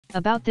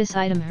About this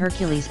item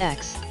Hercules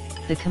X,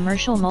 the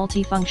commercial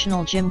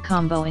multifunctional gym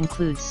combo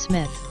includes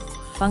Smith,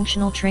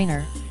 functional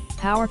trainer,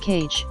 power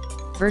cage,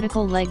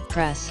 vertical leg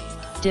press,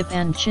 dip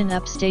and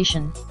chin-up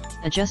station,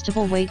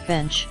 adjustable weight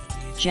bench,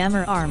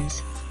 jammer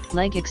arms,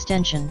 leg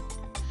extension,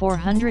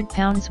 400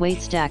 pounds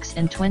weight stacks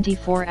and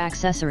 24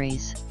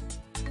 accessories.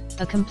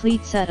 A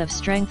complete set of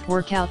strength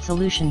workout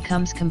solution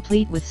comes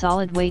complete with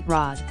solid weight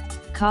rod,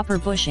 copper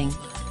bushing,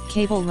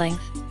 cable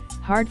length,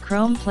 hard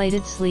chrome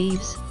plated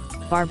sleeves,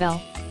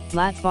 barbell,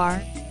 lat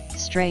bar,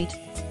 straight,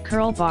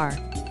 curl bar,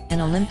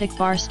 an Olympic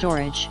bar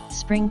storage,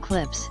 spring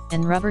clips,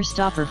 and rubber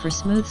stopper for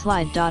smooth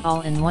slide.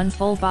 All in one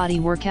full body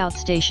workout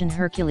station.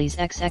 Hercules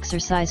X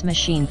exercise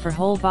machine for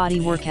whole body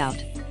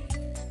workout.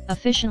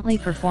 Efficiently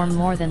perform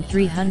more than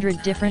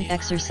 300 different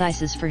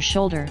exercises for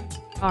shoulder,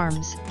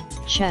 arms,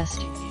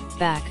 chest,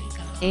 back,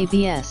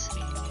 abs,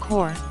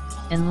 core,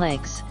 and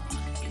legs.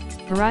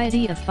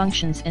 Variety of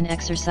functions and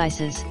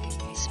exercises: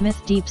 Smith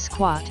deep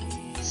squat,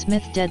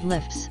 Smith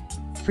deadlifts,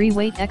 free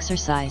weight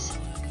exercise,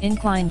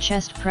 incline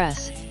chest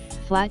press,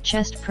 flat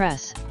chest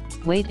press,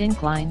 weight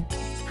incline,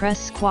 press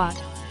squat,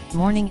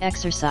 morning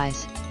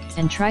exercise,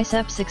 and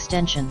triceps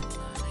extension.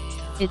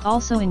 It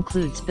also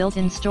includes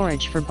built-in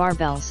storage for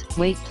barbells,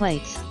 weight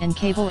plates, and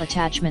cable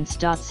attachments.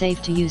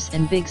 Safe to use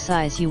and big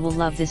size. You will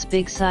love this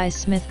big size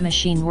Smith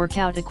machine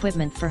workout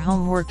equipment for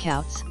home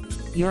workouts,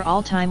 your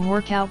all-time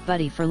workout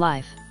buddy for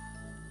life.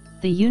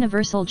 The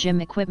universal gym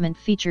equipment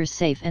features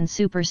safe and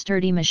super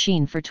sturdy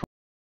machine for